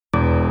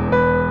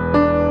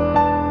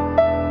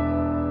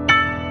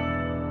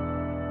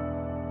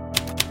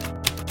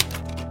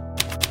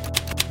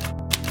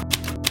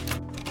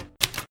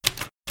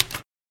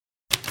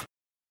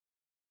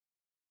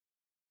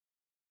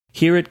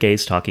Here at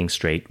Gays Talking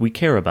Straight, we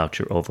care about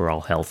your overall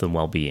health and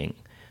well-being.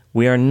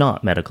 We are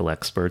not medical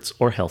experts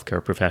or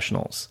healthcare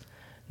professionals.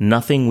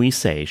 Nothing we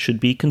say should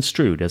be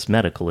construed as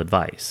medical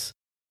advice.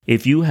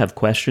 If you have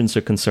questions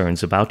or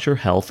concerns about your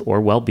health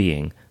or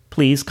well-being,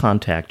 please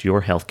contact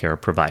your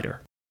healthcare provider.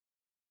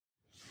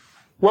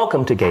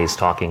 Welcome to Gays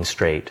Talking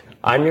Straight.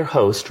 I'm your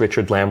host,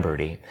 Richard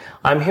Lamberti.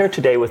 I'm here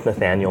today with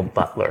Nathaniel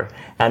Butler,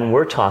 and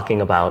we're talking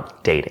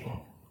about dating.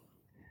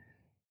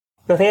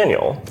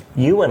 Nathaniel,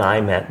 you and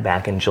I met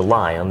back in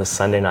July on the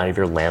Sunday night of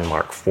your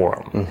Landmark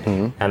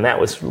Forum. And that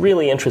was a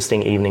really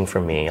interesting evening for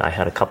me. I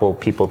had a couple of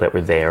people that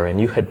were there, and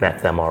you had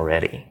met them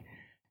already.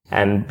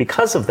 And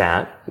because of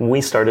that,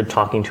 we started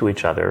talking to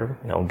each other,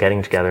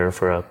 getting together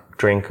for a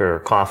drink or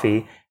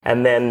coffee.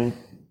 And then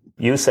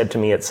you said to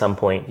me at some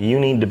point, you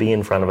need to be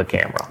in front of a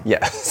camera.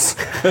 Yes.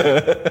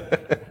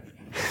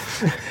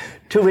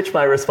 To which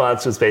my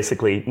response was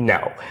basically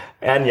no.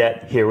 And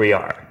yet, here we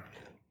are.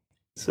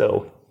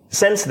 So,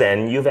 since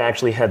then, you've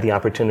actually had the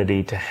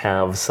opportunity to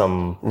have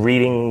some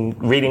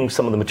reading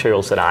some of the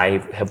materials that I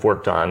have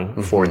worked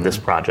on for this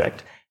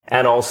project,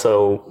 and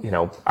also,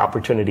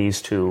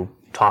 opportunities to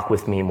talk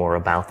with me more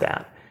about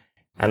that.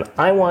 And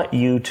I want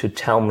you to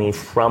tell me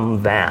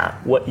from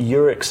that what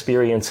your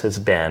experience has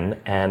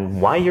been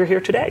and why you're here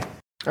today.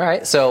 All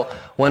right. So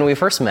when we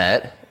first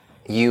met,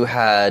 you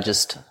had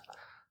just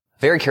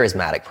very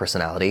charismatic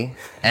personality,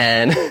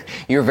 and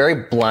you were very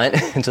blunt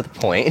and to the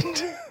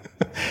point.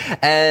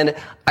 And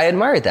I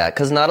admired that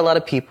because not a lot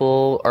of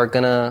people are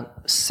going to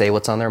say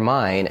what's on their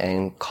mind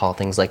and call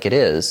things like it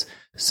is.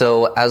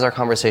 So as our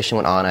conversation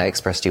went on, I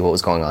expressed to you what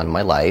was going on in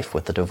my life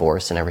with the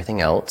divorce and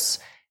everything else.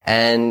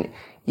 And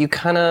you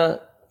kind of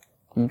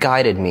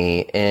guided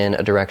me in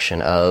a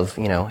direction of,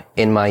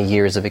 in my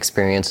years of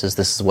experiences,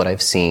 this is what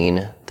I've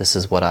seen, this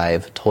is what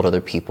I've told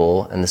other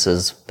people, and this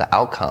is the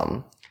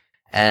outcome.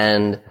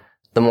 And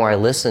the more I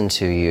listened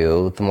to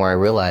you, the more I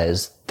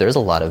realized there's a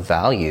lot of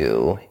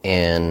value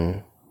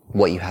in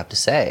what you have to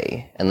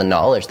say and the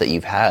knowledge that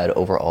you've had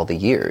over all the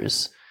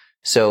years.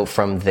 So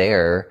from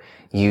there,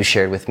 you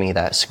shared with me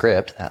that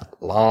script, that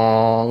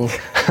long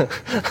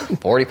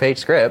 40-page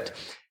script,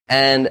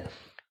 and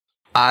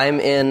I'm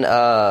in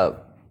a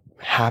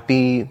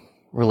happy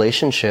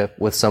relationship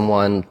with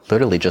someone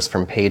literally just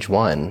from page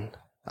 1.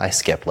 I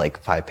skipped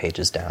like 5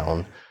 pages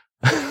down.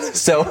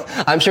 So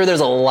I'm sure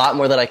there's a lot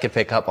more that I could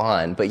pick up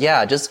on. But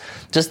yeah, just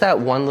that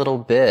one little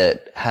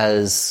bit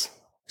has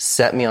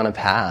set me on a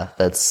path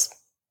that's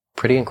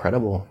pretty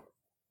incredible.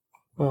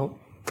 Well,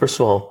 first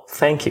of all,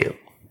 thank you.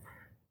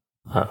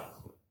 And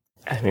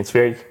it's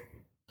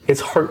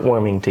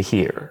heartwarming to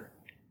hear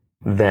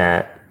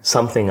that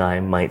something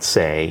I might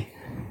say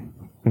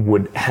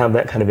would have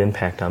that kind of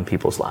impact on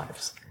people's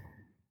lives.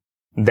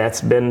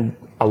 That's been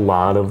a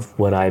lot of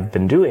what I've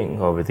been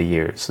doing over the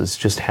years, is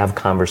just have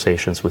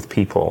conversations with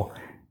people,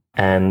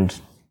 and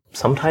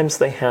sometimes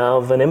they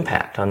have an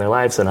impact on their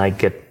lives, and I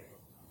get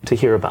to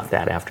hear about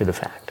that after the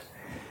fact.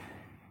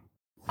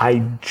 I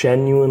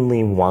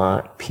genuinely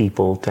want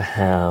people to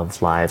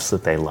have lives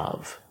that they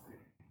love,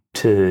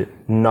 to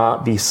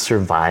not be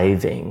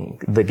surviving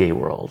the gay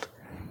world,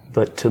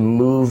 but to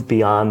move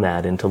beyond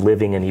that into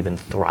living and even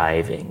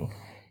thriving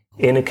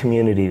in a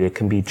community that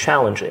can be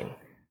challenging,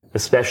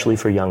 especially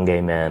for young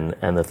gay men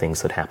and the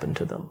things that happen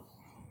to them.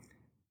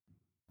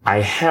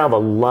 I have a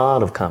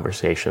lot of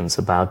conversations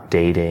about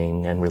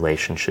dating and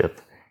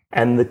relationship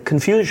and the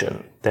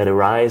confusion that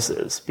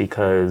arises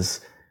because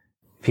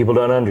people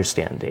don't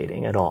understand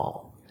dating at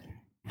all.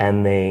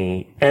 And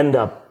they end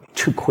up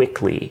too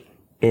quickly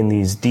in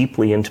these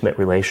deeply intimate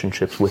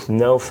relationships with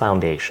no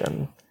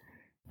foundation.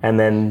 And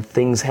then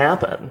things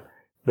happen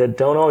that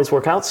don't always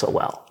work out so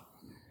well.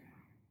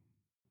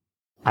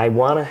 I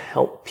want to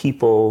help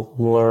people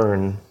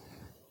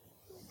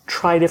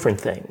try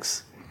different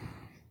things.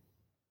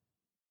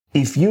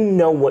 If you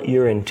know what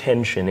your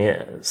intention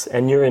is,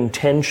 and your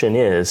intention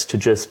is to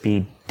just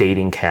be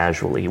dating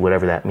casually,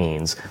 whatever that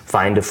means,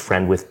 find a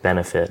friend with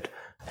benefit,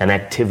 an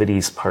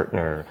activities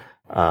partner,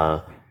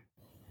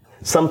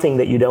 something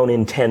that you don't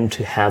intend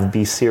to have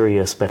be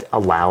serious but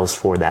allows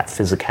for that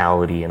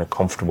physicality in a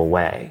comfortable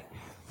way,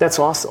 that's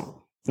awesome.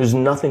 There's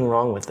nothing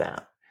wrong with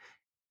that.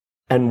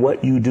 And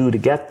what you do to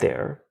get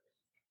there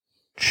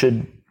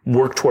should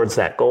work towards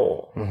that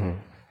goal.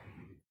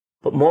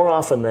 But more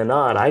often than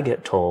not, I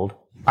get told,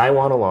 I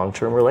want a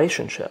long-term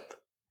relationship.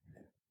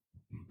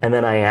 And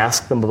then I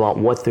ask them about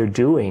what they're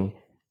doing,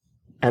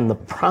 and the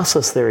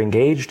process they're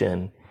engaged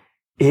in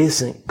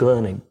isn't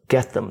going to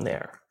get them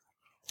there.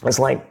 It's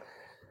like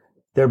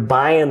they're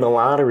buying the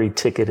lottery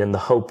ticket in the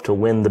hope to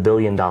win the $1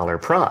 billion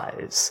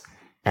prize.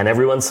 And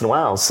every once in a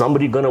while,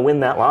 somebody's going to win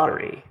that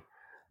lottery.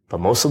 But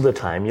most of the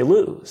time, you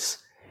lose.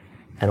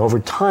 And over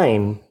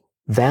time,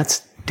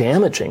 that's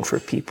damaging for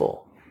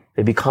people.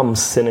 They become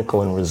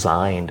cynical and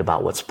resigned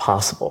about what's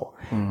possible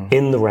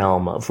in the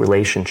realm of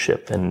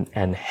relationship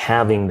and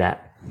having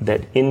that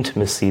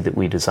intimacy that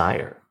we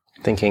desire.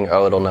 Thinking,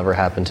 it'll never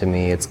happen to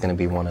me. It's going to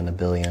be 1 in a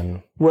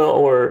billion. Well,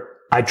 or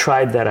I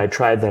tried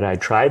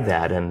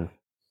that, and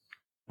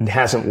it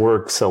hasn't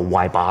worked, so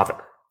why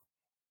bother?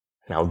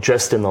 Now,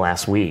 just in the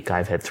last week,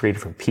 I've had 3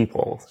 different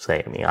people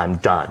say to me, I'm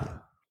done.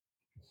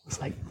 It's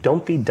like,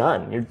 don't be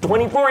done. You're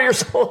 24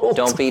 years old.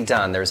 Don't be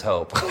done. There's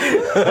hope.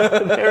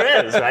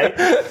 There is,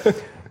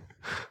 right?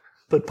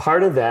 But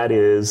part of that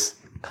is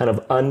kind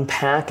of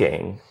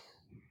unpacking,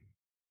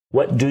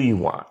 what do you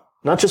want?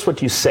 Not just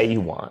what you say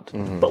you want,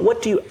 but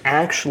what do you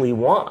actually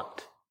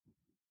want?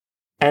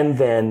 And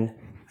then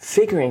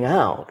figuring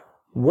out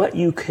what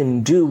you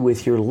can do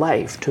with your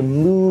life to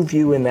move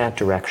you in that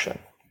direction.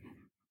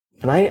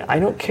 And I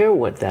don't care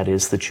what that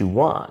is that you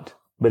want,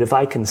 but if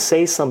I can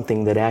say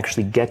something that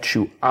actually gets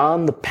you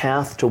on the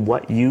path to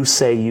what you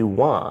say you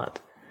want,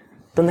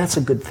 then that's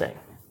a good thing.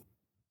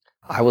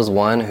 I was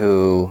one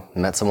who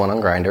met someone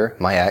on Grindr,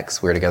 my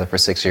ex. We were together for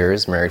 6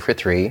 years, married for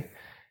 3.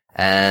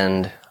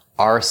 And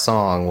our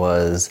song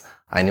was,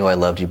 I Knew I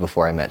Loved You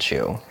Before I Met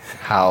You.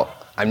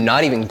 I'm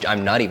not even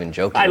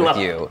joking with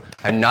you.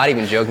 I'm not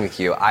even joking with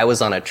you. I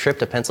was on a trip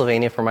to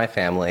Pennsylvania for my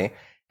family,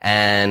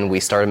 and we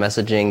started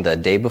messaging the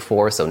day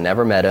before, so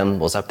never met him.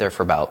 Was up there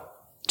for about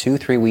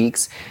 2-3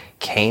 weeks,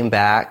 came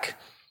back,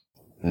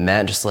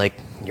 met, just like,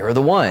 you're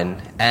the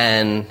one.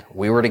 And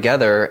we were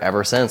together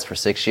ever since for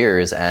 6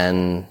 years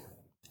and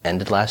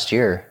ended last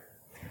year.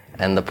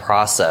 And the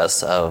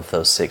process of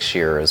those 6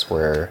 years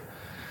were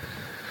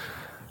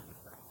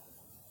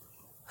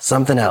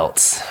something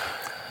else.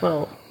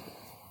 Well,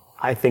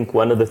 I think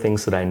one of the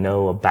things that I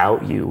know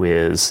about you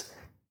is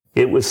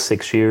it was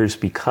 6 years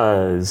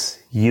because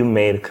you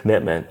made a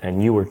commitment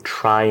and you were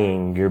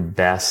trying your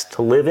best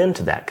to live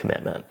into that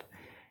commitment,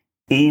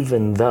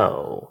 even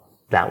though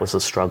that was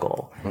a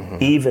struggle,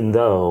 even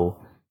though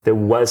there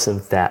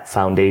wasn't that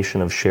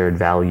foundation of shared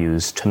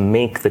values to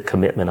make the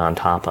commitment on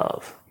top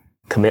of.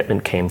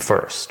 Commitment came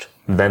first,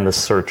 then the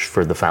search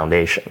for the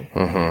foundation.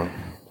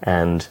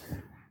 And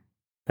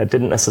that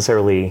didn't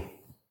necessarily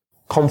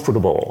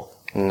comfortable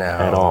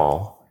at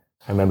all.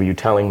 I remember you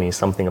telling me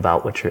something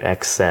about what your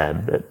ex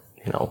said, that,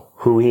 you know,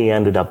 who he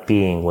ended up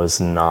being was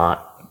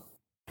not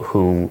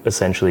who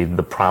essentially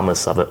the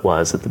promise of it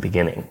was at the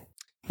beginning.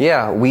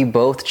 Yeah, we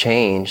both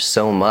changed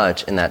so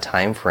much in that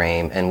time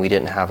frame, and we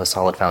didn't have a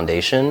solid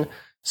foundation.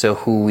 So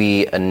who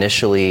we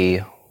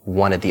initially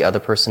wanted the other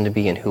person to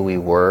be and who we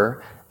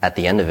were at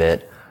the end of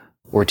it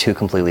were 2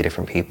 completely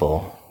different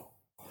people.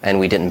 And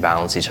we didn't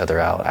balance each other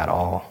out at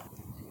all.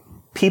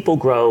 People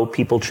grow,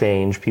 people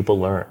change, people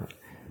learn.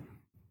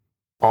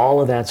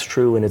 All of that's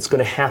true, and it's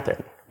going to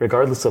happen,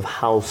 regardless of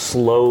how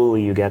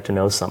slowly you get to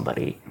know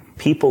somebody.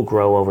 People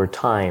grow over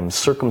time,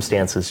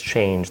 circumstances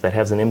change, that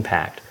has an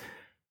impact.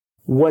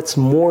 What's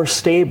more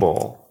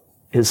stable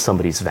is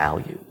somebody's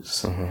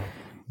values.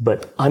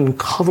 But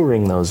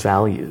uncovering those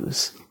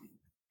values,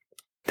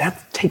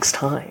 that takes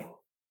time.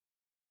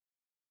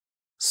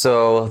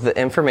 So the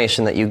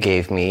information that you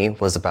gave me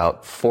was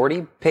about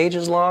 40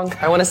 pages long,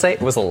 I want to say.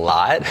 It was a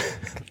lot.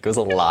 It was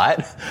a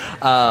lot.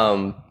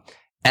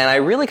 And I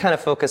really kind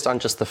of focused on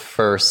just the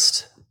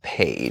first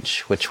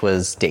page, which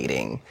was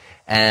dating.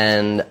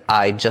 And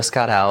I just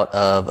got out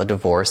of a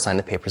divorce, signed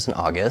the papers in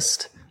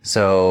August.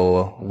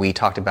 So we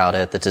talked about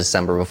it the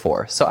December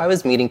before. So I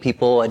was meeting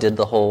people. I did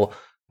the whole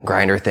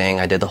Grindr thing.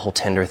 I did the whole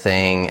Tinder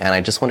thing. And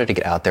I just wanted to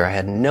get out there. I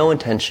had no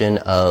intention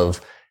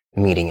of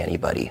meeting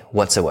anybody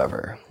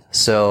whatsoever.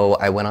 So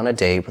I went on a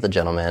date with a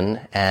gentleman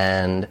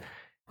and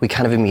we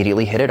kind of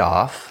immediately hit it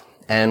off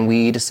and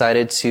we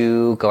decided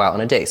to go out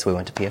on a date. So we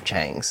went to P.F.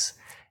 Chang's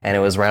and it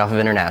was right off of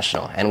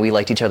International, and we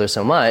liked each other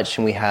so much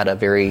and we had a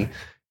very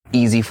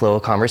easy flow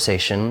of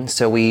conversation.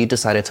 So we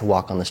decided to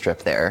walk on the strip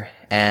there.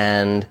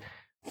 And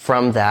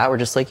from that, we're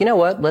just like, you know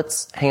what?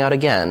 Let's hang out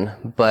again.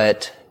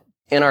 But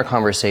in our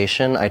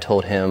conversation, I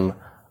told him,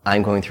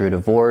 I'm going through a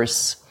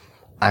divorce.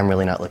 I'm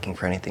really not looking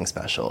for anything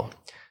special.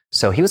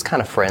 So he was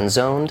kind of friend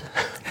zoned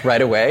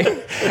right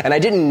away. And I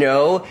didn't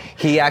know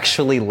he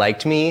actually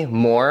liked me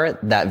more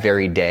that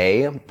very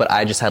day, but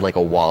I just had like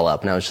a wall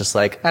up and I was just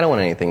like, I don't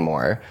want anything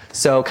more.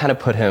 So kind of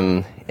put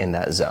him in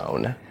that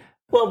zone.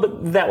 Well,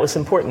 but that was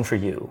important for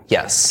you.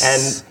 Yes.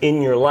 And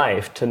in your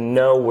life to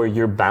know where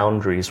your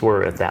boundaries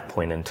were at that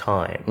point in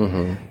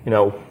time. You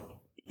know,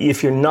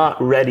 if you're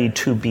not ready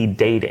to be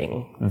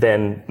dating,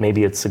 then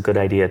maybe it's a good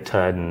idea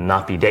to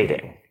not be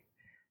dating.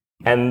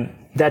 And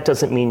that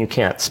doesn't mean you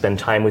can't spend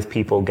time with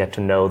people, get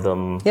to know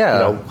them. Yeah,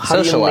 you know,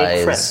 how socialize. do you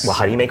make friends? Well,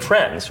 how do you make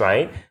friends,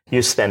 right?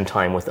 You spend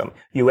time with them.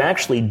 You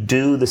actually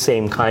do the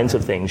same kinds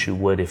of things you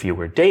would if you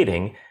were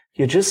dating.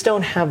 You just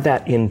don't have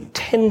that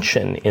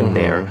intention in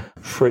there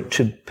for it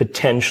to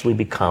potentially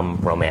become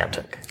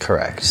romantic.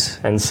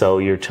 Correct. And so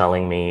you're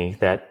telling me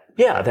that,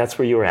 yeah, that's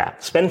where you were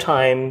at. Spend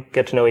time,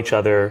 get to know each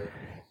other.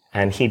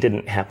 And he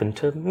didn't happen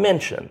to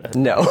mention that.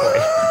 No,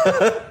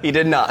 he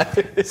did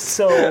not.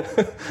 So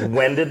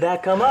when did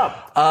that come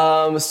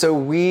up? So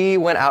we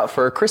went out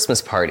for a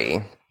Christmas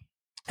party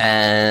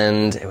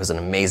and it was an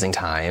amazing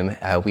time.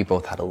 We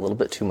both had a little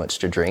bit too much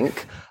to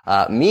drink.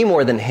 Me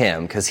more than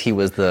him because he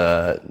was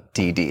the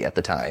DD at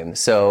the time.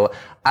 So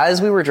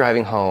as we were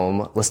driving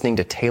home, listening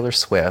to Taylor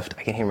Swift,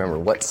 I can't even remember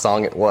what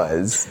song it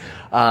was.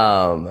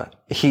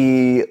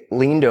 He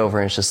leaned over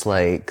and was just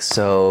like,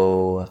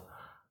 so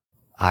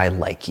I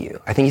like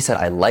you. I think he said,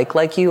 I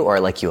like you, or I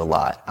like you a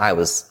lot. I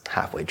was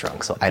halfway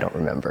drunk, so I don't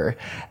remember.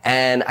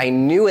 And I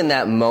knew in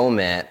that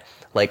moment,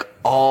 like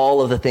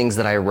all of the things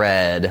that I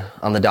read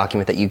on the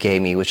document that you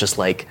gave me was just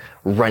like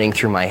running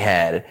through my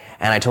head.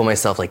 And I told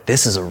myself, like,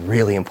 this is a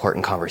really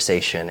important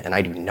conversation and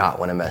I do not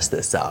want to mess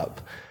this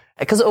up.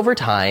 Because over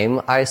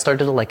time, I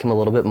started to like him a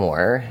little bit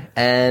more,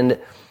 and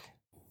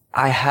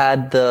I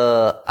had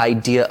the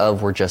idea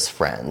of we're just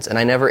friends, and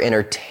I never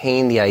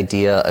entertained the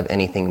idea of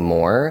anything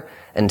more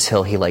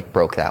until he like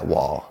broke that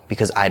wall,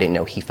 because I didn't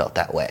know he felt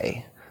that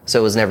way. So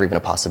it was never even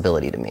a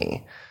possibility to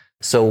me.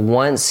 So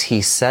once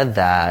he said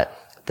that,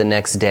 the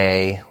next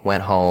day,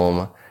 went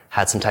home,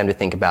 had some time to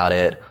think about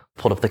it,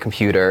 pulled up the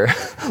computer,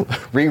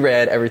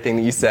 reread everything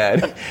that you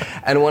said.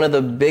 And one of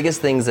the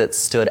biggest things that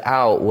stood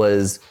out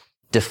was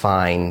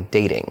define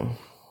dating.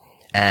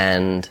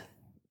 And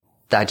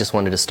I just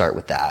wanted to start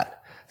with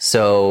that.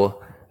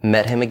 So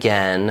met him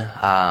again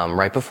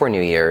right before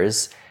New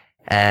Year's,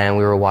 and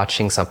we were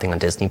watching something on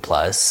Disney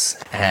Plus,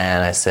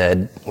 and I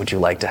said, would you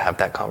like to have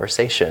that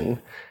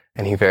conversation?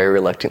 And he very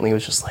reluctantly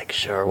was just like,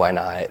 sure, why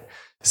not?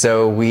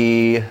 So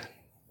we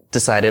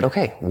decided,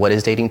 okay, what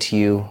is dating to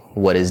you?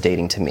 What is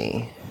dating to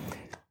me?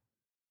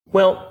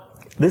 Well,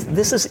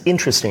 this is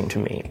interesting to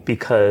me,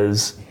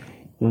 because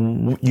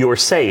you're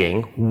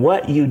saying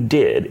what you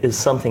did is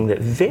something that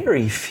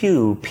very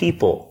few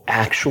people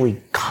actually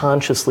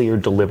consciously or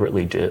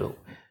deliberately do.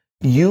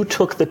 You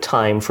took the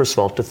time, first of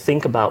all, to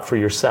think about for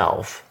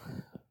yourself,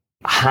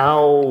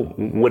 how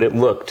would it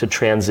look to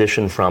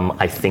transition from,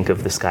 I think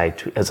of this guy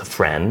as a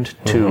friend,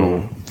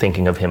 to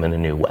thinking of him in a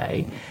new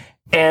way?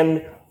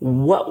 And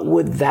what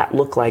would that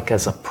look like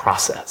as a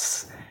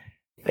process?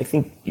 I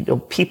think,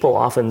 people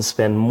often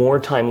spend more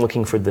time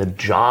looking for the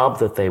job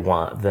that they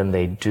want than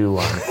they do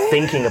on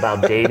thinking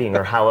about dating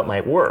or how it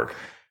might work.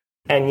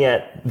 And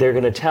yet they're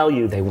going to tell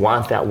you they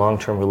want that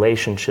long-term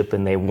relationship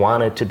and they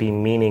want it to be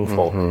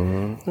meaningful.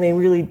 And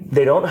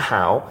they don't know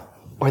how,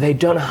 or they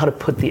don't know how to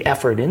put the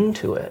effort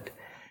into it.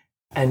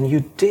 And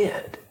you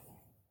did.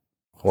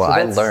 Well, so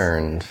I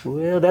learned.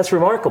 Well, that's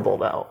remarkable,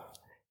 though.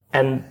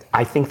 And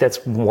I think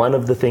that's one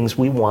of the things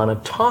we want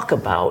to talk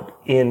about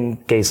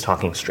in Gays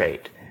Talking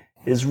Straight,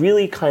 is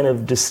really kind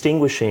of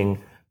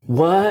distinguishing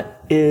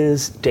what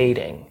is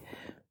dating.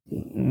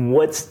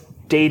 What's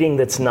dating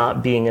that's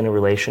not being in a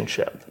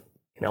relationship?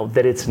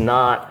 That it's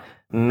not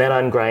met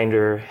on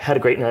Grindr, had a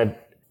great night,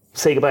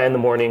 say goodbye in the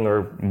morning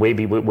or way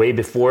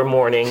before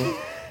morning,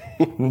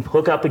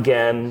 hook up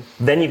again,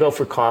 then you go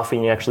for coffee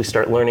and you actually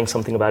start learning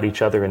something about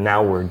each other, and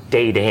now we're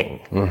dating.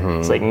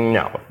 It's like,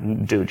 no,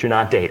 dude, you're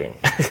not dating.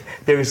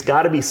 There's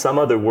got to be some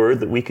other word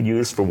that we could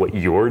use for what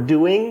you're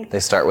doing. They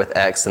start with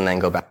X and then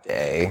go back to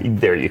A.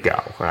 There you go,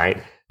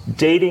 right?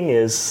 Dating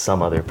is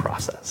some other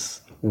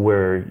process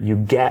where you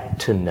get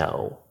to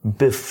know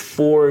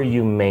before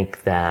you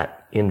make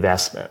that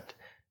investment,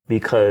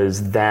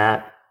 because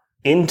that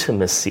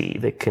intimacy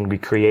that can be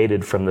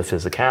created from the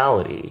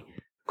physicality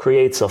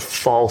creates a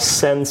false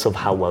sense of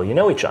how well you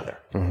know each other.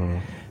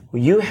 Well,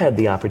 you had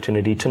the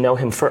opportunity to know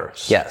him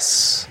first.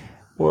 Yes.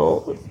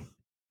 Well,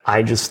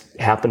 I just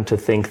happen to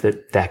think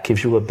that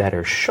gives you a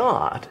better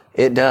shot.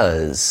 It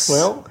does.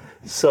 Well,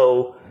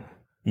 so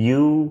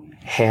you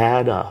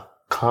had a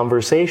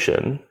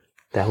conversation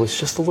that was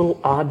just a little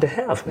odd to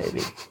have,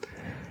 maybe.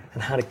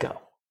 And how'd it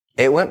go?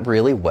 It went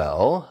really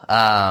well.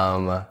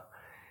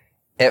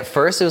 At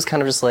first, it was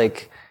kind of just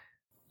like,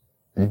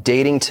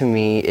 dating to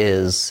me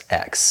is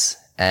X.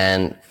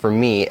 And for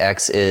me,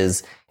 X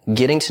is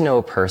getting to know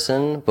a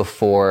person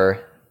before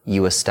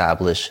you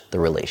establish the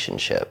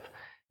relationship.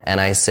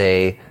 And I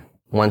say,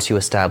 once you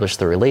establish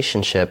the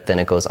relationship, then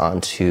it goes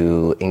on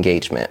to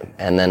engagement.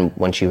 And then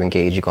once you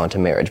engage, you go on to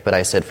marriage. But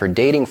I said, for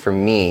dating for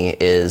me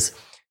is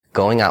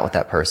going out with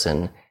that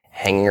person,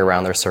 hanging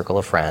around their circle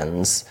of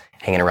friends,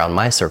 hanging around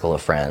my circle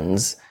of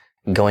friends,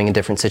 going in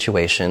different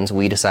situations.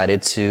 We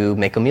decided to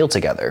make a meal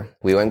together.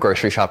 We went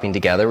grocery shopping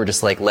together. We're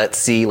just like, let's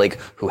see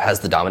who has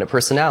the dominant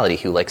personality,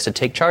 who likes to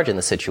take charge in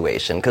the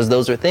situation. Because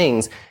those are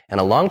things in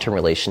a long-term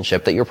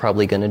relationship that you're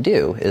probably going to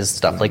do, is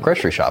stuff like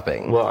grocery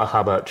shopping. Well, how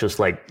about just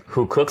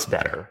who cooks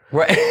better?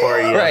 Right. Or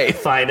you right.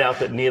 find out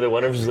that neither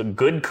one of us is a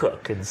good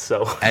cook, and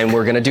so... And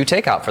we're going to do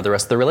takeout for the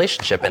rest of the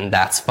relationship, and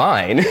that's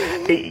fine.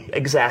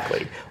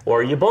 Exactly.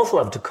 Or you both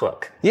love to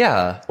cook.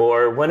 Yeah.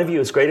 Or one of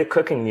you is great at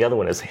cooking, and the other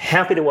one is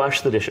happy to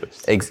wash the dishes.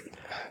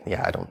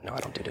 Yeah, I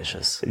don't do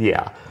dishes.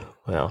 Yeah.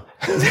 Well,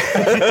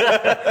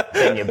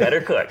 then you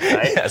better cook,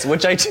 right? Yes,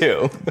 which I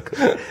do.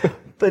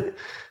 But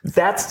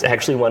that's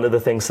actually one of the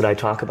things that I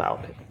talk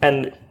about.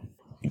 And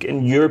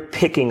you're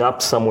picking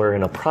up somewhere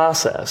in a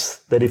process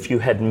that if you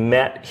had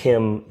met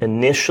him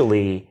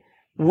initially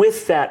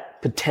with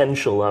that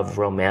potential of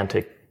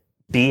romantic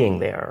being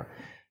there,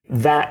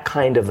 that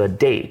kind of a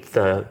date,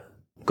 the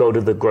go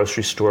to the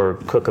grocery store,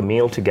 cook a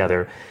meal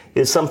together,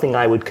 is something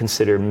I would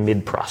consider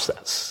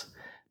mid-process.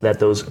 That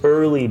those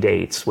early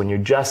dates, when you're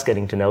just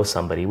getting to know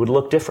somebody, would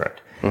look different.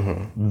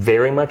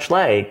 Very much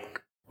like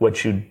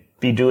what you'd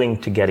be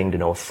doing to getting to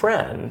know a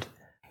friend,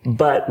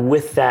 but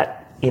with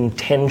that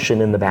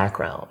intention in the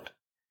background.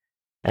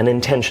 And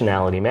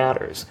intentionality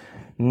matters.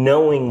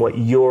 Knowing what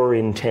your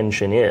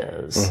intention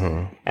is,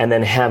 and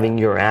then having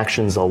your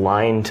actions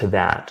align to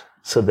that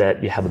so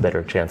that you have a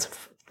better chance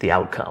of the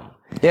outcome.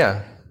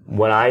 Yeah.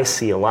 What I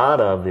see a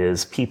lot of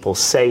is people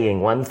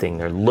saying one thing,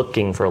 they're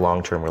looking for a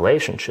long-term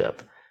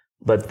relationship,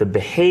 but the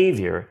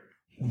behavior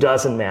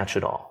doesn't match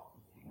at all.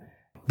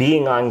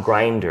 Being on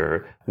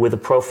Grindr with a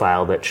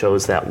profile that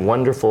shows that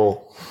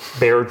wonderful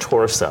bare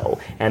torso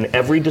and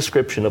every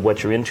description of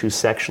what you're into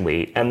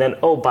sexually, and then,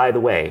 oh, by the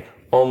way,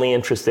 only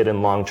interested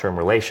in long-term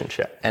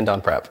relationship. And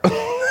on PrEP.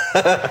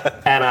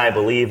 And I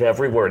believe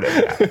every word of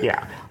that.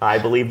 Yeah. I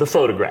believe the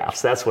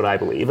photographs. That's what I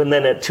believe. And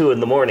then at 2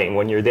 a.m,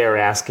 when you're there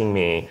asking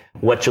me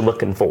what you're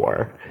looking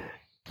for,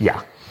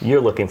 yeah,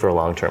 you're looking for a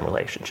long-term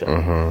relationship.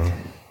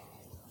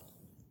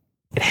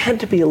 It had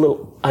to be a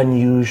little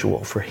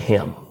unusual for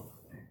him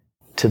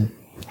to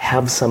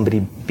have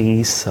somebody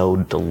be so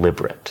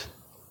deliberate.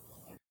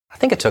 I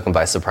think it took him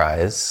by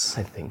surprise.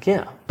 I think,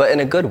 yeah. But in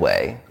a good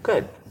way.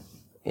 Good.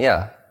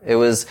 Yeah. It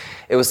was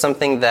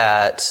something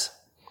that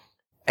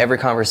every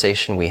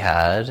conversation we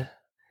had,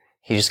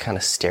 he just kind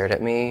of stared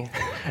at me.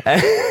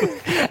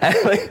 and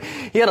like,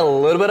 he had a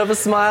little bit of a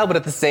smile, but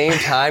at the same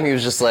time, he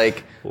was just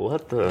like,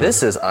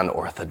 this is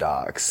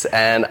unorthodox.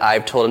 And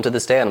I've told him to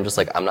this day, and I'm just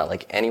like, I'm not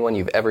like anyone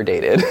you've ever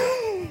dated.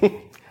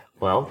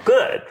 Well,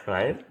 good,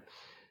 right?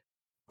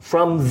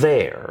 From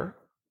there,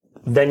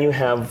 then you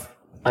have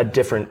a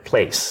different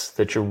place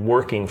that you're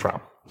working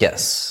from.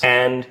 Yes.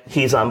 And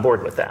he's on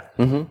board with that.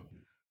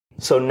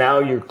 So now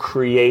you're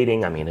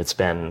creating, I mean, it's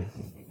been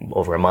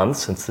over a month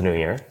since the new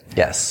year.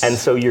 Yes. And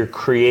so you're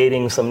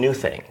creating some new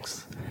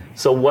things.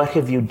 So what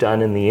have you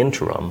done in the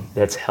interim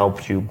that's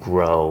helped you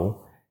grow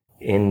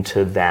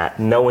into that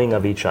knowing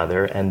of each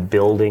other and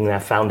building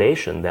that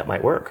foundation that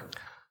might work?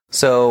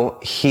 So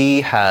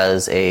he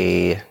has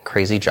a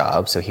crazy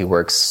job. So he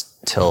works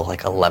till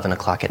like 11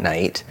 o'clock at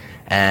night.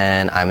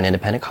 And I'm an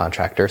independent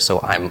contractor, so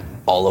I'm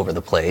all over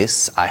the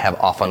place. I have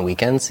off on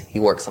weekends. He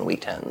works on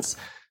weekends.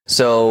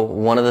 So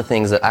one of the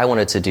things that I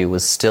wanted to do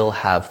was still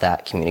have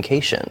that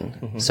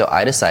communication. So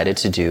I decided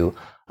to do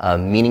a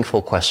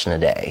meaningful question a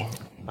day.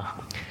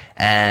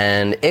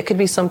 And it could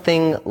be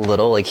something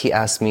little, like he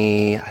asked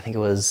me, I think it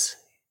was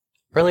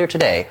earlier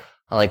today,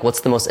 like,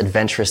 what's the most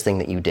adventurous thing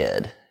that you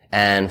did?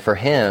 And for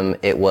him,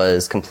 it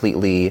was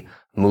completely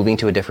moving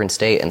to a different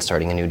state and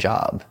starting a new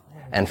job.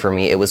 And for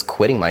me, it was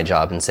quitting my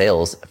job in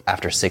sales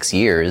after 6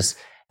 years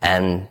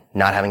and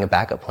not having a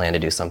backup plan to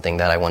do something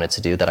that I wanted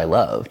to do that I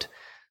loved.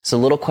 So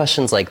little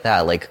questions like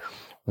that, like,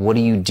 what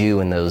do you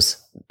do in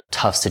those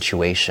tough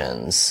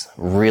situations,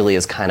 really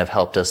has kind of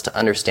helped us to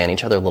understand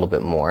each other a little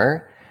bit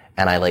more.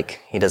 And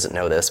he doesn't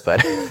know this,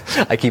 but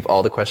I keep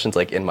all the questions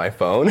like in my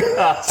phone.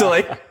 So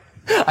like,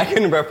 I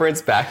can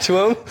reference back to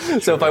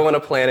him. So if I want to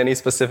plan any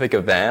specific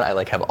event,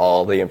 I have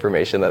all the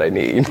information that I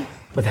need.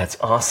 But that's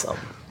awesome.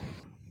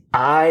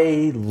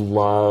 I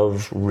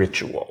love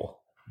ritual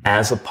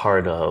as a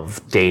part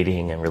of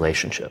dating and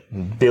relationship,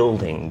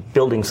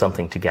 building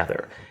something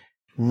together.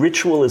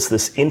 Ritual is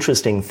this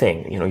interesting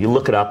thing. You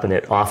look it up and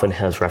it often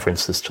has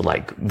references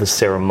to the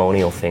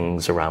ceremonial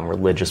things around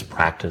religious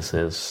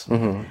practices.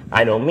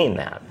 I don't mean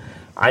that.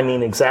 I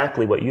mean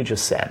exactly what you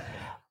just said.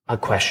 A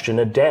question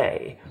a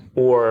day,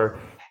 or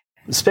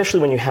especially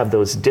when you have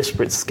those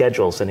disparate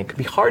schedules and it can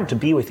be hard to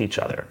be with each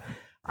other.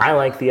 I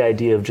like the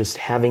idea of just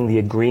having the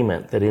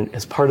agreement that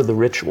as part of the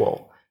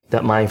ritual,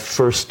 that my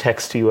first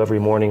text to you every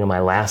morning and my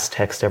last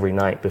text every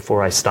night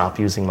before I stop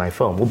using my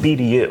phone will be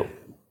to you.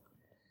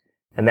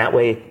 And that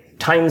way,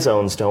 time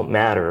zones don't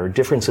matter, or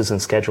differences in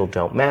schedule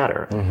don't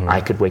matter.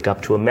 I could wake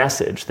up to a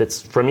message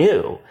that's from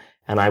you,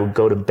 and I would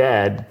go to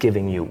bed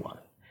giving you one.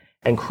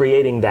 And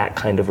creating that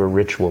kind of a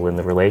ritual in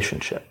the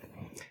relationship.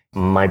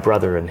 My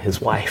brother and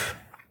his wife.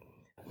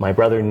 My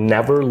brother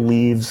never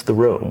leaves the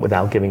room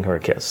without giving her a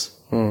kiss.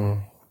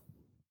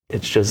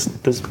 It's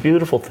just this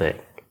beautiful thing.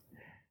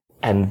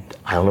 And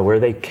I don't know where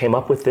they came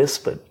up with this,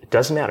 but it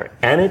doesn't matter.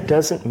 And it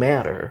doesn't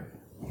matter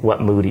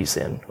what mood he's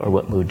in or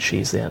what mood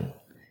she's in.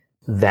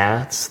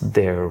 That's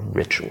their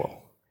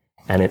ritual.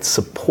 And it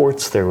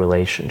supports their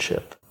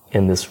relationship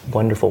in this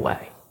wonderful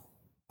way.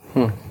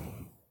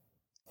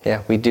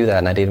 Yeah, we do that,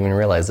 and I didn't even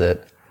realize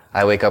it.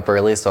 I wake up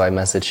early, so I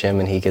message him,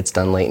 and he gets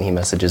done late, and he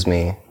messages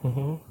me.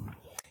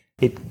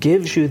 It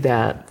gives you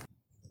that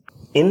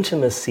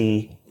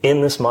intimacy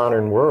in this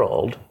modern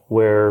world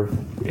where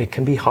it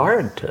can be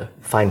hard to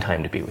find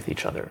time to be with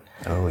each other.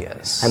 Oh,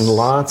 yes. And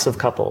lots of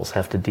couples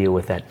have to deal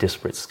with that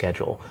disparate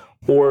schedule.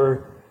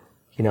 Or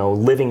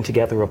living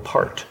together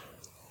apart,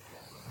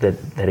 that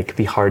it could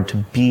be hard to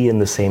be in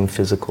the same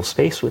physical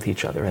space with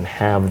each other and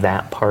have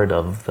that part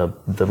of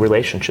the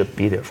relationship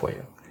be there for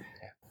you.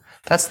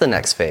 That's the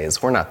next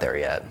phase. We're not there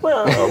yet.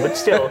 Well, but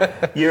still,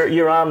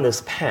 you're on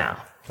this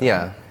path.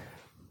 Yeah.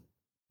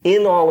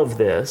 In all of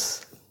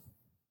this,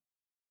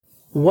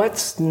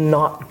 what's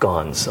not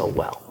gone so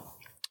well?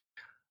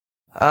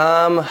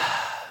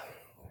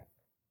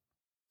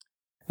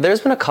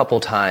 There's been a couple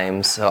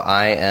times, so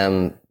I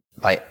am,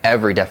 by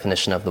every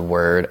definition of the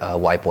word, a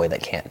white boy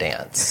that can't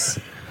dance.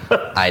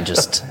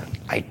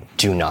 I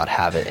do not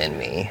have it in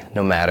me,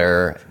 no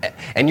matter,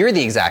 and you're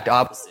the exact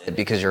opposite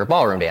because you're a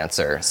ballroom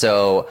dancer.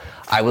 So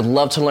I would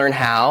love to learn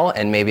how,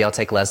 and maybe I'll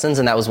take lessons.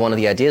 And that was one of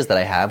the ideas that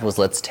I have was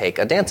let's take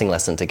a dancing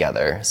lesson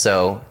together.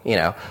 So,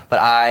 but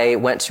I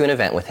went to an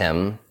event with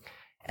him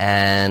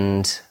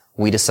and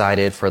we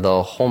decided for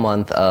the whole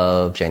month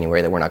of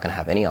January that we're not going to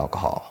have any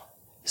alcohol.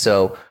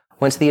 So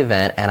went to the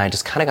event and I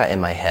just kind of got in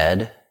my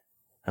head.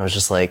 I was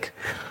just like,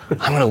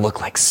 I'm going to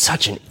look like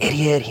such an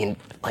idiot. He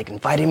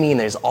invited me and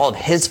there's all of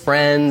his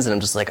friends and I'm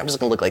just going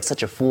to look like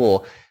such a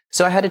fool.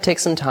 So I had to take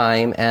some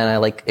time and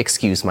I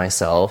excused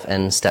myself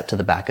and stepped to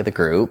the back of the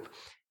group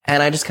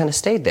and I just kind of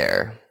stayed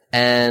there.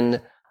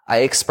 And I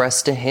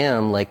expressed to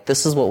him,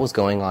 this is what was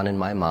going on in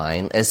my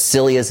mind, as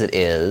silly as it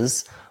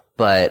is,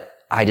 but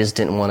I just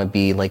didn't want to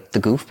be the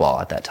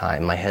goofball at that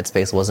time. My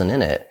headspace wasn't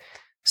in it.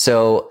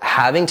 So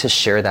having to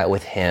share that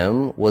with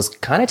him was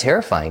kind of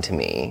terrifying to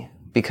me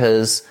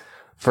because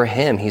for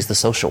him, he's the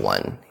social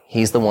one.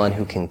 He's the one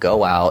who can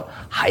go out,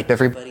 hype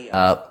everybody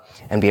up,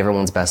 and be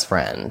everyone's best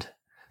friend.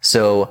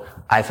 So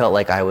I felt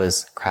like I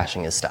was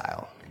crashing his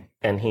style.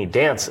 And he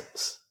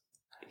dances.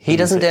 He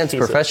doesn't dance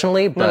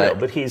professionally, but... No,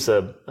 but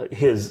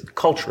his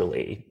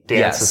culturally,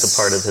 dance is a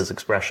part of his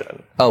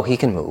expression. Oh, he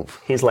can move.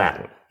 He's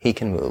Latin. He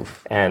can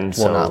move. And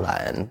so... Well, not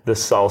Latin. The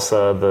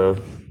salsa,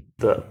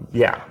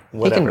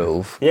 whatever. He can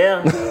move.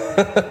 Yeah.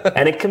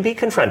 And it can be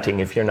confronting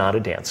if you're not a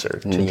dancer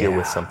to deal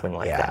with something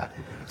like that.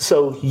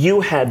 So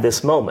you had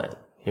this moment.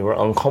 You were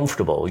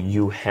uncomfortable.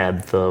 You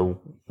had the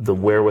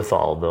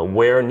wherewithal, the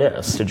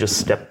awareness to just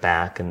step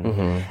back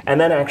and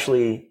then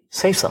actually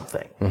say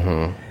something.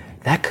 Mm-hmm.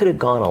 That could have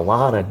gone a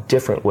lot of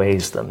different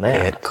ways than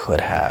that. It could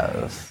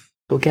have.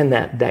 So again,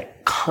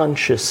 that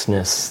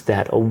consciousness,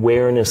 that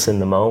awareness in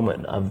the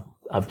moment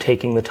of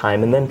taking the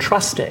time and then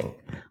trusting,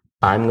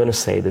 I'm going to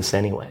say this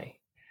anyway.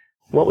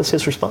 What was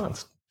his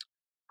response?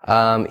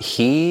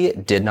 He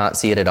did not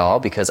see it at all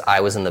because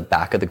I was in the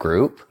back of the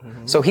group.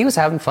 Mm-hmm. So he was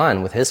having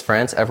fun with his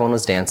friends. Everyone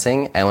was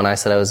dancing. And when I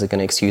said I was going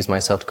to excuse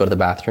myself to go to the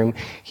bathroom,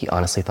 he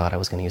honestly thought I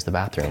was going to use the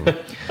bathroom.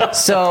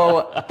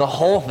 So the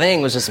whole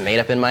thing was just made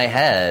up in my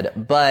head.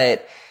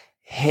 But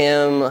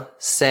him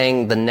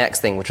saying the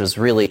next thing, which was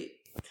really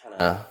kind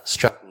of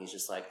struck me, is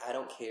just I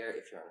don't care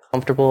if you're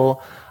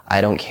uncomfortable.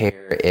 I don't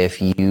care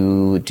if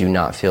you do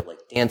not feel like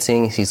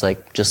dancing. He's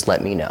just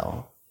let me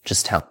know.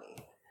 Just tell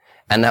me.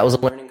 And that was a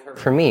learning curve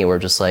for me, where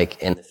just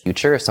in the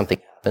future, if something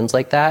happens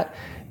like that,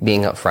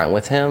 being upfront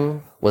with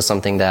him was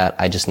something that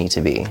I just need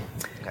to be.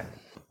 Okay.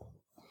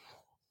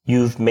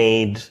 You've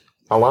made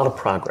a lot of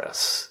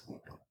progress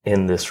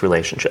in this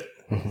relationship,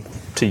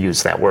 to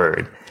use that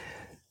word.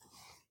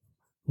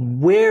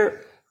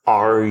 Where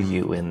are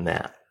you in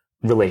that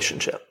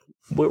relationship?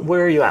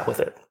 Where are you at with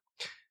it?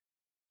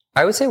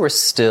 I would say we're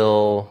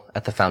still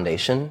at the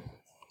foundation.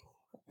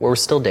 We're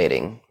still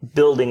dating.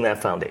 Building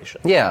that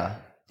foundation. Yeah.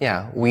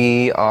 Yeah,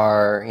 we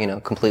are,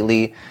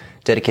 completely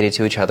dedicated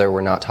to each other. We're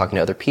not talking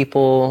to other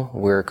people.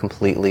 We're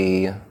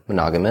completely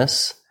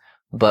monogamous,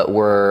 but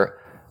we're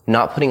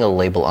not putting a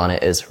label on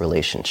it as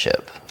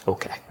relationship.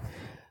 Okay.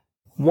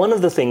 One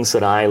of the things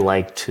that I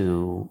like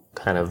to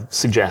kind of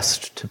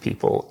suggest to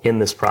people in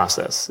this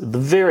process, the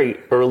very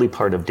early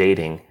part of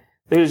dating,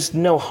 there's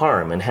no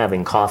harm in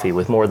having coffee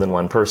with more than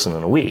one person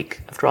in a week.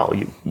 After all,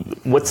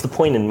 what's the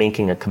point in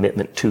making a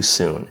commitment too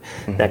soon?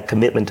 Mm-hmm. That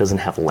commitment doesn't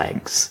have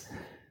legs.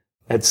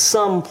 At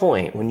some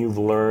point, when you've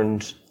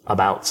learned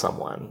about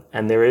someone,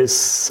 and there is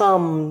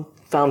some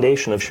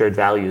foundation of shared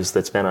values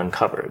that's been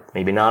uncovered,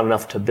 maybe not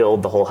enough to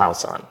build the whole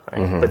house on,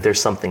 right? But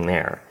there's something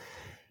there.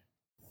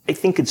 I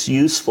think it's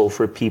useful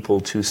for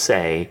people to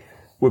say,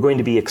 we're going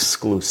to be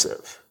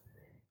exclusive.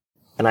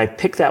 And I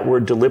pick that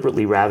word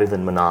deliberately rather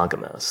than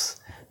monogamous,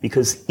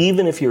 because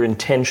even if your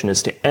intention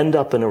is to end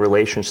up in a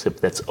relationship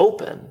that's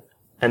open,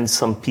 and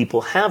some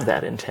people have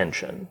that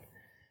intention,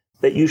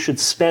 that you should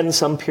spend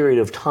some period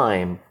of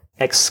time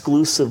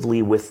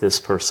exclusively with this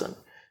person,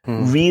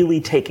 really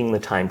taking the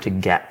time to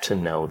get to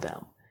know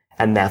them.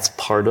 And that's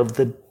part of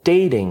the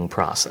dating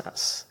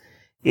process.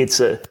 It's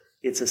a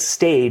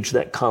stage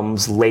that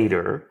comes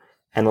later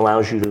and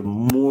allows you to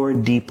more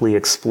deeply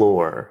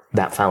explore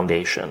that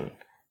foundation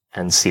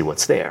and see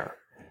what's there.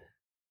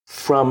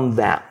 From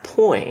that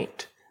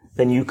point,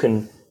 then you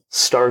can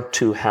start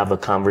to have a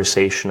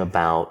conversation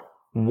about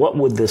what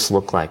would this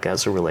look like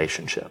as a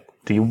relationship?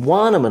 Do you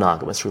want a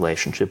monogamous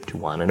relationship? Do you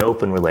want an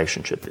open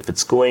relationship? If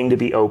it's going to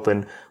be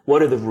open,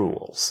 what are the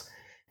rules?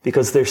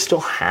 Because there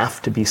still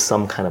have to be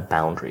some kind of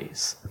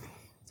boundaries.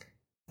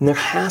 And there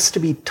has to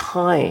be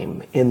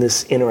time in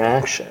this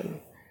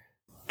interaction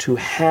to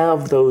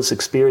have those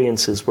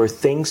experiences where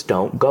things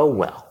don't go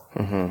well.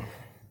 Mm-hmm.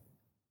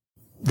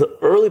 The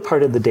early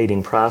part of the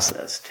dating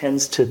process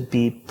tends to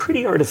be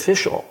pretty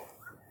artificial.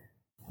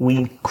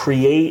 We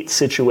create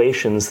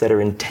situations that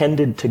are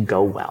intended to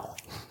go well.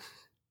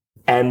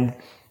 And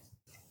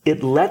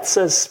it lets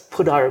us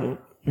put our,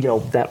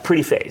 that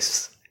pretty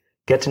face,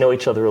 get to know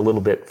each other a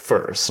little bit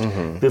first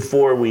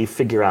before we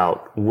figure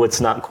out what's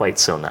not quite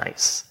so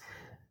nice.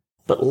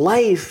 But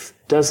life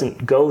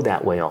doesn't go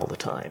that way all the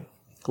time.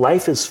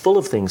 Life is full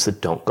of things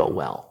that don't go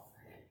well.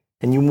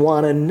 And you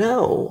want to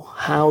know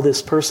how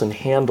this person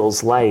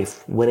handles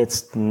life when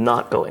it's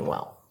not going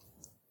well.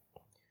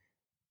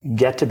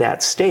 Get to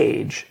that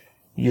stage,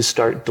 you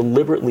start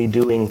deliberately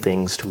doing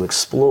things to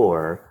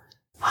explore,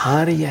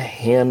 how do you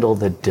handle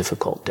the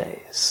difficult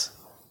days?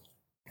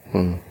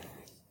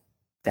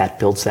 That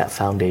builds that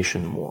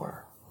foundation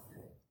more.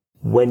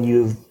 When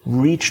you've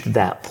reached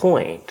that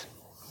point,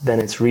 then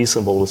it's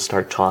reasonable to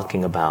start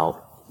talking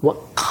about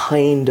what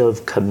kind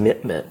of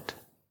commitment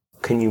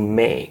can you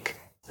make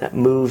that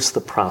moves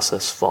the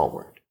process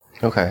forward.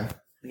 Okay.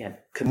 Again,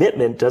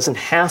 commitment doesn't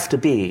have to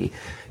be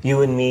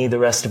you and me the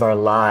rest of our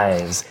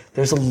lives.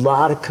 There's a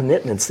lot of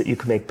commitments that you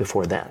can make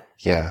before then.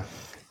 Yeah.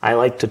 I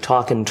like to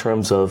talk in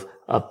terms of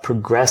a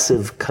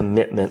progressive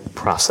commitment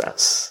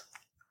process,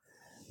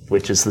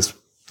 which is this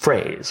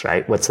phrase,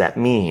 right? What's that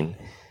mean?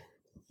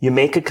 You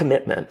make a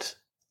commitment,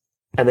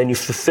 and then you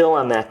fulfill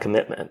on that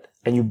commitment,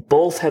 and you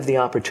both have the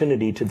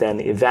opportunity to then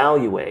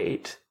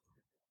evaluate,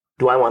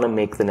 do I want to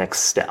make the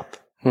next step?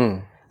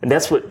 And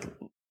that's what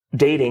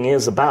dating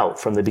is about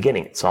from the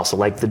beginning. It's also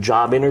like the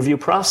job interview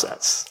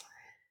process.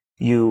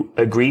 You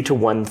agree to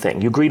one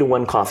thing. You agree to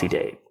one coffee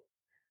date.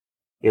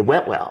 It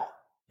went well.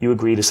 You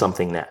agree to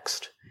something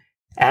next.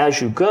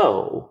 As you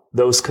go,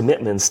 those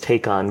commitments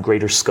take on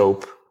greater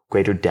scope,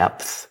 greater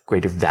depth,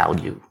 greater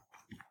value.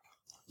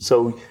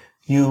 So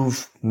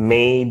you've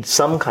made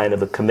some kind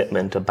of a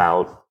commitment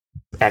about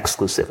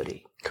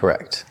exclusivity.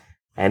 Correct.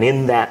 And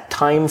in that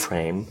time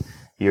frame,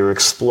 you're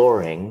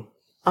exploring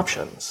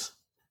options,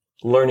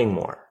 learning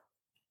more.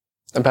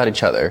 About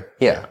each other.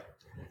 Yeah.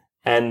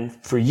 And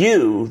for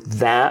you,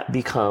 that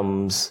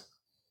becomes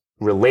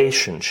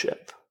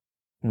relationship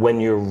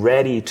when you're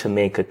ready to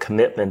make a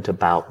commitment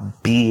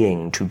about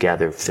being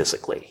together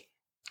physically.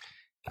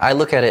 I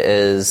look at it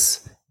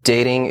as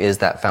dating is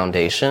that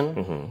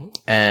foundation.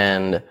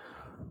 And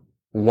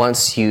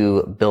once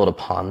you build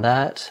upon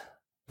that,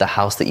 the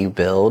house that you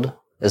build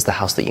is the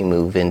house that you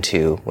move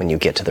into when you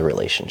get to the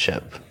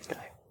relationship.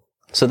 Okay.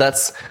 So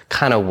that's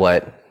kind of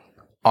what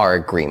our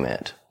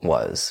agreement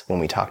was when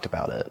we talked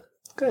about it.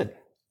 Good.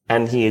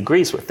 And he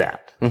agrees with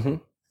that.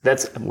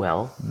 That's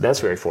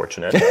very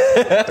fortunate,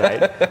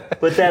 right?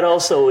 But that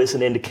also is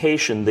an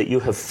indication that you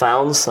have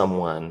found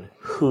someone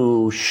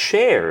who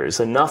shares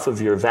enough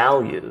of your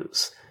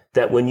values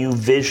that when you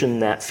vision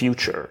that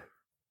future,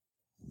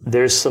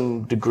 there's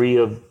some degree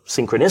of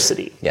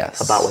synchronicity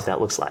about what that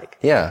looks like.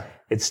 Yeah.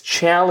 It's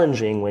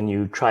challenging when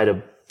you try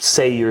to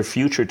say your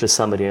future to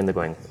somebody and they're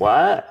going,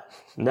 what?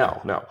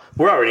 No.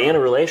 We're already in a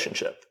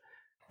relationship.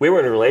 We were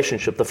in a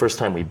relationship the first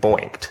time we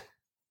boinked.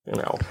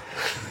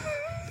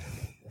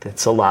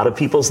 That's a lot of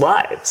people's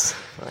lives,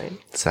 right?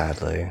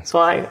 Sadly. So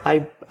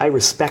I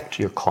respect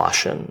your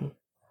caution.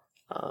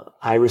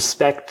 I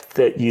respect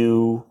that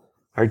you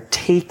are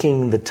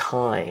taking the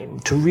time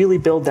to really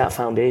build that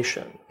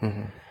foundation.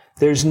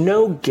 There's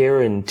no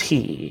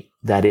guarantee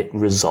that it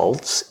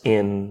results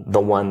in the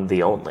one,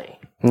 the only.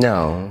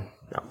 No.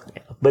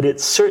 But it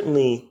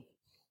certainly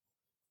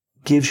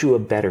gives you a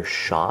better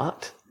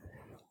shot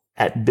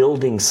at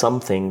building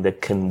something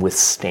that can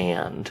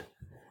withstand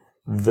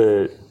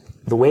the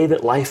way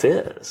that life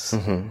is.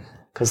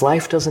 Because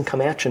life doesn't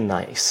come at you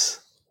nice.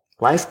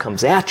 Life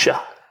comes at you.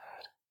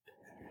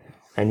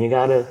 And you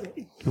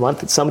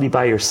want somebody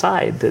by your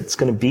side that's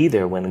going to be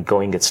there when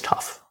going gets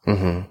tough.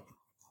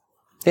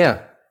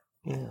 Yeah.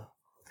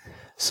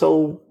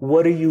 So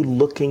what are you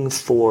looking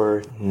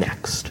for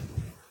next?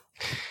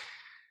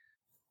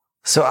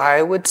 So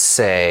I would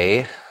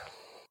say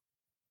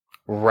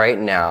right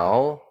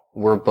now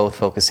we're both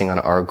focusing on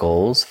our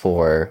goals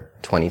for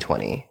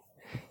 2020.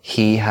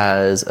 He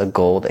has a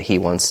goal that he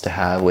wants to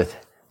have with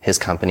his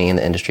company and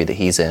the industry that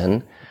he's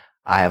in.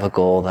 I have a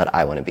goal that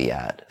I want to be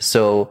at.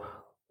 So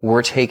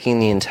we're taking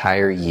the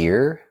entire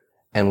year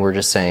and we're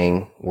just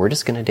saying, we're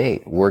just going to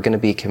date. We're going to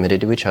be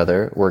committed to each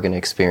other. We're going to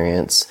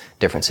experience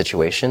different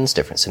situations,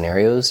 different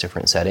scenarios,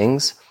 different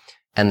settings.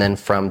 And then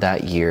from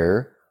that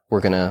year,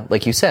 we're going to,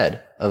 like you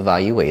said,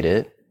 evaluate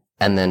it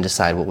and then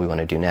decide what we want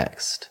to do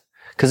next.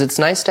 Because it's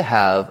nice to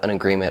have an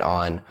agreement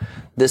on,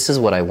 this is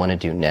what I want to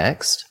do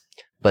next.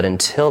 But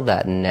until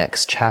that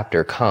next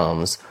chapter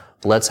comes,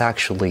 let's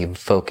actually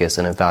focus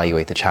and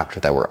evaluate the chapter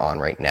that we're on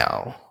right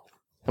now.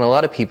 And a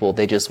lot of people,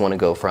 they just want to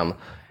go from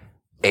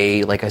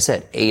A, like I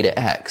said, A to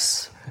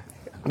X.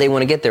 They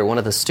want to get there. One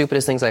of the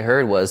stupidest things I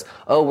heard was,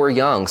 oh, we're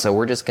young, so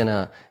we're just going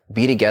to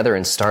be together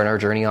and start our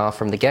journey off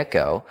from the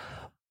get-go.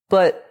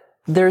 But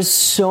there's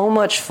so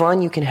much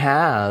fun you can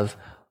have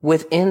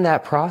within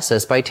that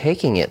process by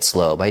taking it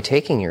slow, by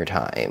taking your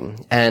time.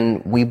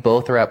 And we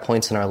both are at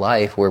points in our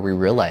life where we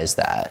realize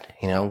that,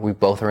 we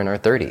both are in our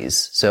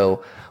 30s.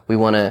 So we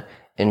want to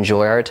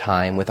enjoy our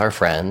time with our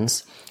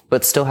friends,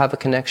 but still have a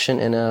connection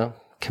and a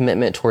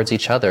commitment towards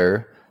each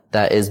other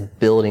that is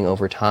building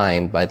over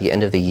time. By the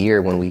end of the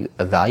year, when we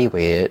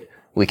evaluate it,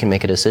 we can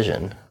make a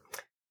decision.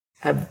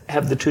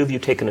 Have the two of you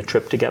taken a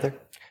trip together?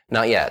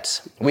 Not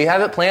yet. We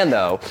have it planned,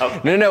 though.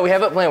 Oh. No, we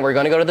have it planned. We're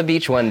going to go to the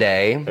beach one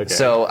day. Okay.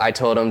 So I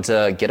told him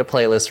to get a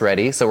playlist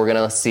ready. So we're going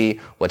to see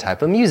what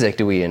type of music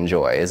do we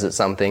enjoy. Is it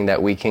something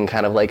that we can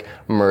kind of like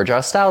merge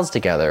our styles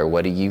together?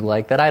 What do you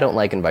like that I don't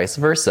like and vice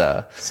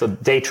versa? So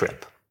day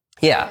trip.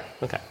 Yeah.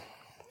 Okay.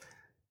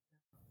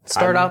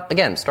 Start off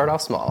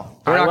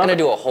small. We're not going to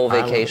do a whole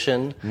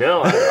vacation.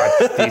 No,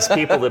 these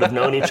people that have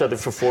known each other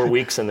for 4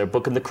 weeks and they're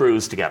booking the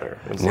cruise together.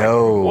 It's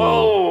no. Like,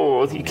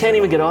 whoa, you can't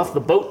even get off the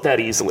boat that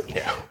easily.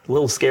 Yeah. A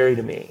little scary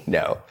to me.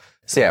 No.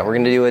 So yeah, we're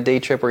going to do a day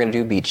trip. We're going to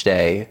do a beach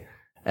day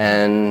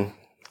and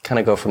kind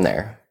of go from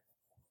there.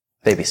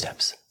 Baby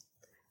steps.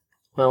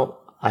 Well,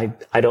 I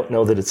don't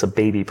know that it's a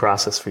baby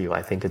process for you.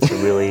 I think it's a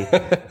really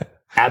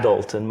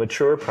adult and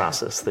mature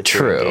process that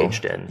you're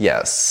engaged in.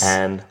 Yes.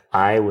 And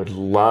I would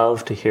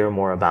love to hear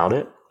more about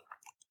it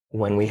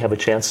when we have a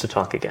chance to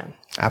talk again.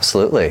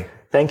 Absolutely.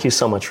 Thank you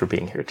so much for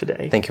being here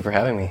today. Thank you for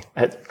having me.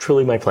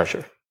 Truly my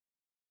pleasure.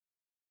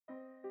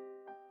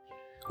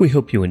 We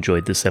hope you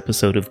enjoyed this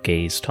episode of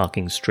Gays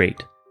Talking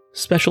Straight.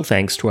 Special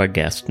thanks to our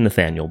guest,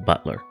 Nathaniel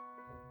Butler.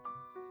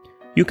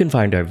 You can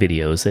find our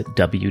videos at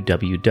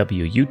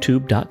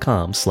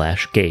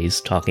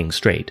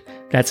www.youtube.com/gaystalkingstraight.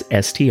 That's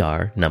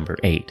STR number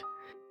 8.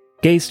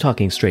 Gays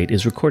Talking Straight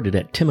is recorded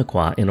at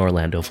Timucua in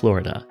Orlando,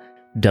 Florida.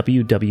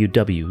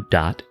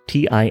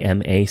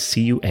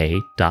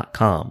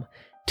 www.timacua.com.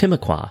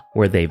 Timucua,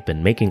 where they've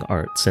been making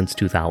art since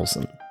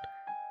 2000.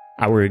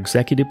 Our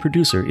executive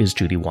producer is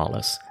Judy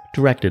Wallace,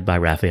 directed by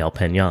Rafael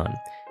Peñan.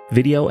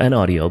 Video and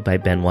audio by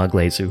Benoit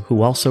Glazer,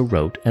 who also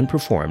wrote and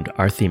performed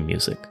our theme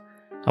music.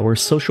 Our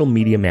social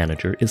media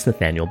manager is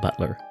Nathaniel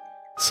Butler.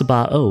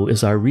 Sabah O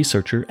is our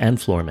researcher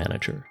and floor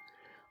manager.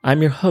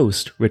 I'm your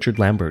host, Richard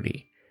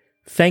Lamberti.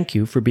 Thank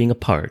you for being a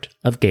part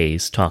of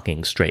Gays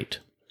Talking Straight.